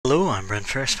Hello, I'm Brent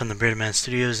Farris from the Bearded Man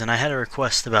Studios, and I had a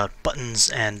request about buttons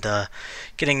and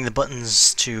getting the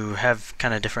buttons to have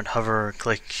kind of different hover,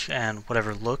 click, and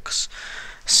whatever looks.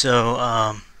 So,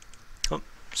 oh,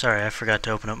 sorry, I forgot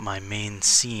to open up my main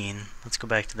scene. Let's go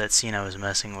back to that scene I was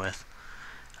messing with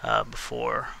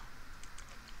before.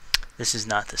 This is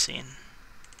not the scene.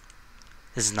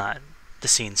 This is not the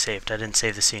scene saved. I didn't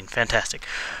save the scene. Fantastic.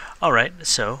 Alright,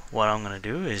 so what I'm going to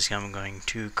do is I'm going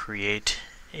to create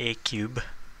a cube.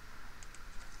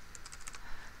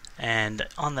 And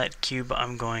on that cube,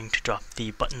 I'm going to drop the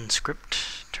button script,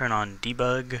 turn on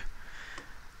debug.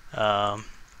 I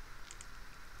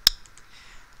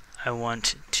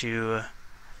want to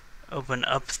open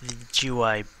up the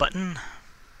GUI button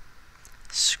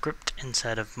script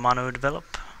inside of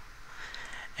monodevelop.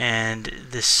 And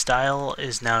this style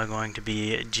is now going to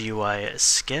be GUI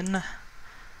skin.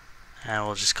 And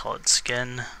we'll just call it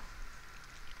skin.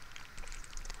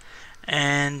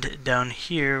 And down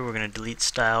here we're going to delete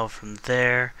style from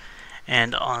there,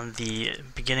 and on the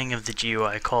beginning of the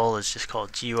GUI call is just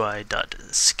called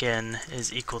GUI.skin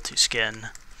is equal to skin.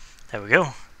 There we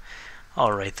go.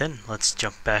 Alright then, let's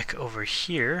jump back over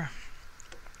here,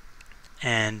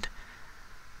 and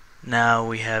now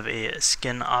we have a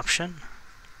skin option.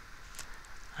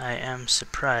 I am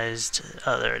surprised,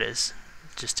 oh there it is,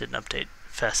 just didn't update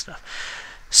fast enough.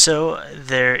 So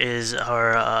there is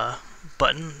our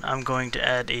button. I'm going to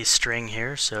add a string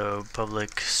here, so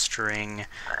public string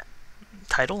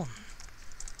title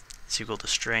is equal to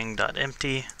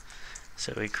string.empty.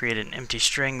 So we create an empty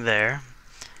string there,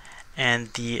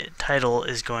 and the title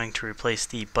is going to replace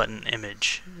the button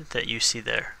image that you see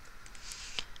there.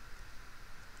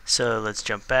 So let's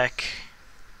jump back.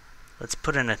 Let's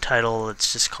put in a title.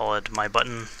 Let's just call it my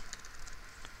button.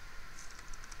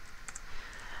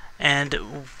 And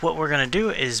what we're going to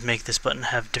do is make this button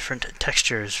have different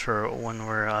textures for when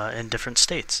we're in different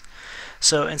states.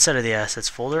 So inside of the assets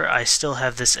folder, I still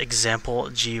have this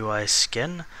example GUI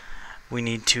skin. We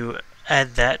need to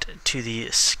add that to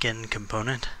the skin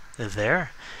component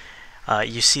there.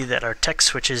 You see that our text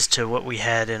switches to what we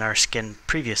had in our skin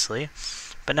previously,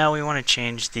 but now we want to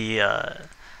change the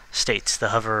states, the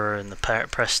hover and the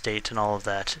press state and all of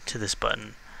that to this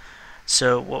button.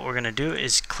 So what we're going to do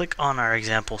is click on our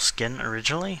example skin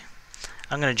originally.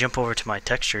 I'm going to jump over to my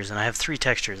textures, and I have three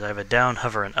textures. I have a down,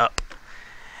 hover, and up.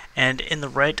 And in the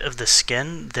right of the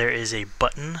skin there is a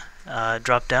button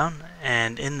drop down,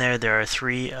 and in there are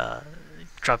three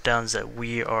drop downs that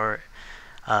we are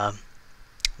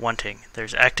wanting.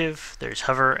 There's active, there's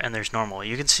hover, and there's normal.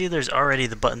 You can see there's already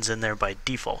the buttons in there by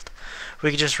default.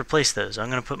 We can just replace those. I'm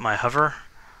going to put my hover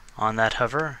on that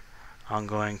hover. I'm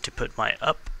going to put my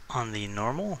up on the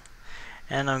normal,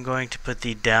 and I'm going to put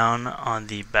the down on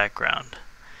the background.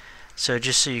 So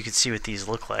just so you can see what these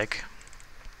look like.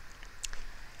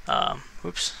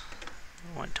 Oops,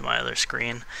 went to my other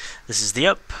screen. This is the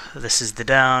up, this is the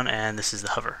down, and this is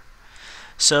the hover.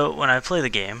 So when I play the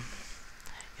game,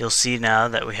 you'll see now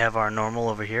that we have our normal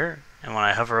over here, and when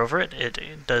I hover over it,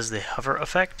 it does the hover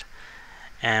effect,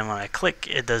 and when I click,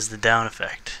 it does the down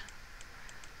effect.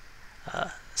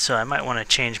 So I might want to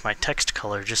change my text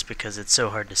color just because it's so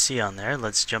hard to see on there.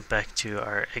 Let's jump back to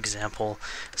our example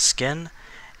skin,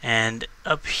 and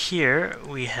up here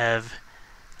we have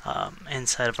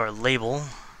inside of our label,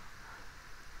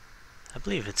 I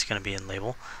believe it's going to be in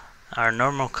label, our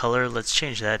normal color. Let's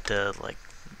change that to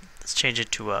let's change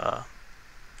it to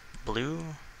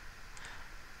blue.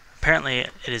 Apparently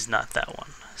it is not that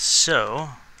one, so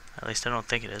at least I don't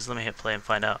think it is. Let me hit play and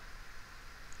find out.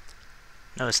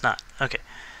 No, it's not. Okay.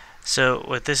 So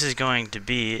what this is going to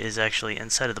be is actually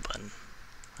inside of the button.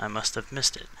 I must have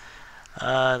missed it.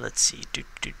 Let's see.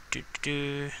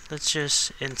 Let's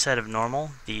just, inside of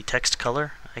normal, the text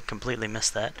color. I completely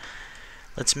missed that.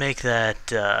 Let's make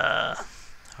that a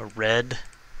red.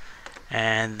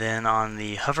 And then on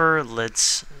the hover,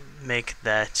 let's make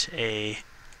that a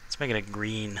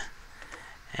green.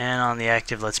 And on the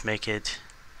active, let's make it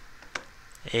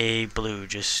a blue,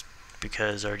 just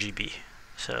because RGB.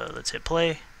 So let's hit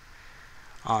play.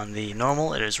 On the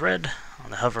normal it is red,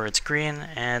 on the hover it's green,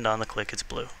 and on the click it's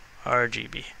blue.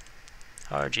 RGB.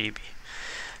 RGB.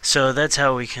 So that's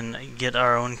how we can get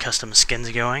our own custom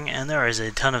skins going, and there is a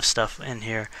ton of stuff in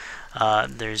here.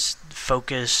 There's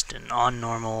focused and on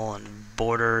normal and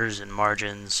borders and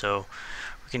margins, so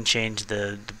we can change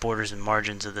the borders and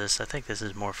margins of this. I think this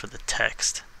is more for the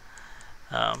text.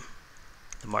 The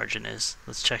margin is.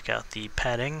 Let's check out the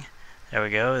padding. There we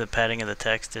go, the padding of the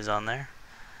text is on there.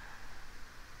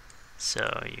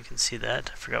 So you can see that.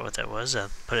 I forgot what that was.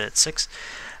 I'll put it at 6.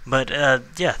 But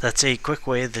yeah, that's a quick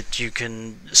way that you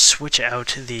can switch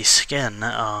out the skin,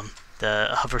 the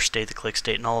hover state, the click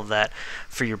state, and all of that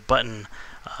for your button.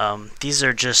 These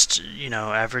are just,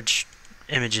 average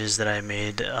images that I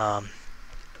made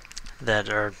that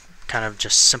are kind of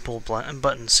just simple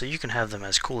buttons, so you can have them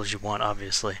as cool as you want,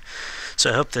 obviously. So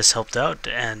I hope this helped out,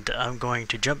 and I'm going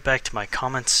to jump back to my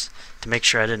comments to make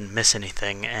sure I didn't miss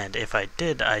anything, and if I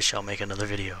did, I shall make another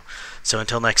video. So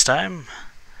until next time,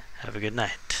 have a good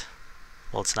night.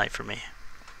 Well, it's night for me.